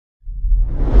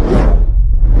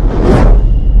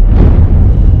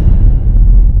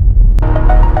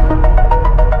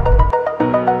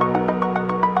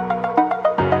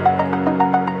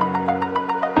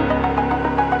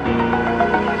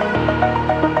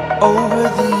over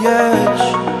the edge.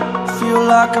 Feel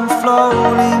like I'm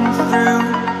floating through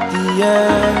the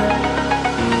air.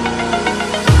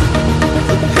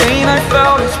 The pain I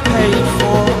felt is paid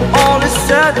for, all is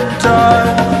said and done.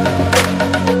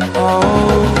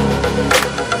 Oh,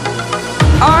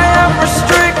 I am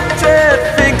restricted,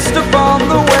 fixed upon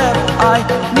the web. I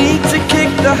need to kick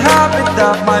the habit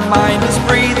that my mind is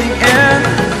breathing in.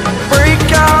 Break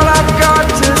out, I've got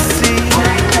to see.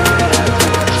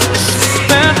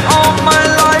 Spent all my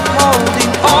life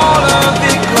holding all of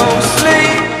it closely.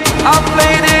 I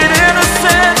played it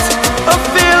innocent, a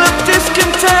feel of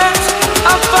discontent.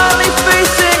 I'm finally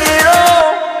facing it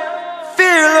all,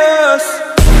 fearless.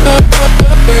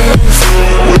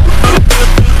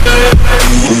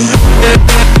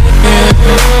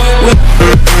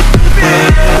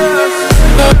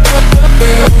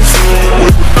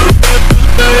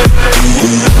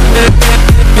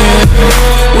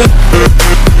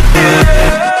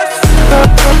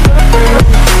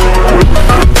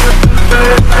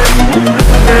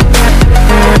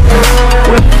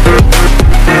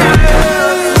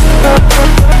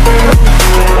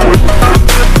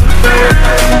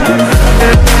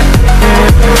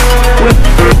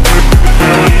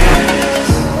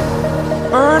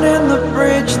 Burning the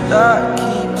bridge that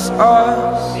keeps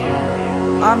us.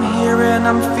 I'm here and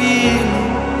I'm feeling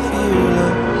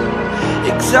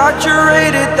fearless.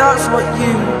 Exaggerated, that's what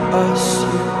you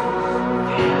assume.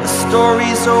 The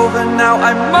story's over now,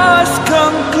 I must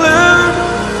conclude.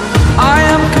 I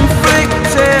am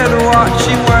conflicted,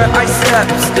 watching where I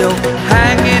step still,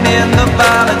 hanging in the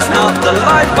balance. Not the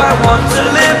life I want to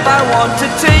live, I want to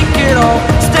take it all.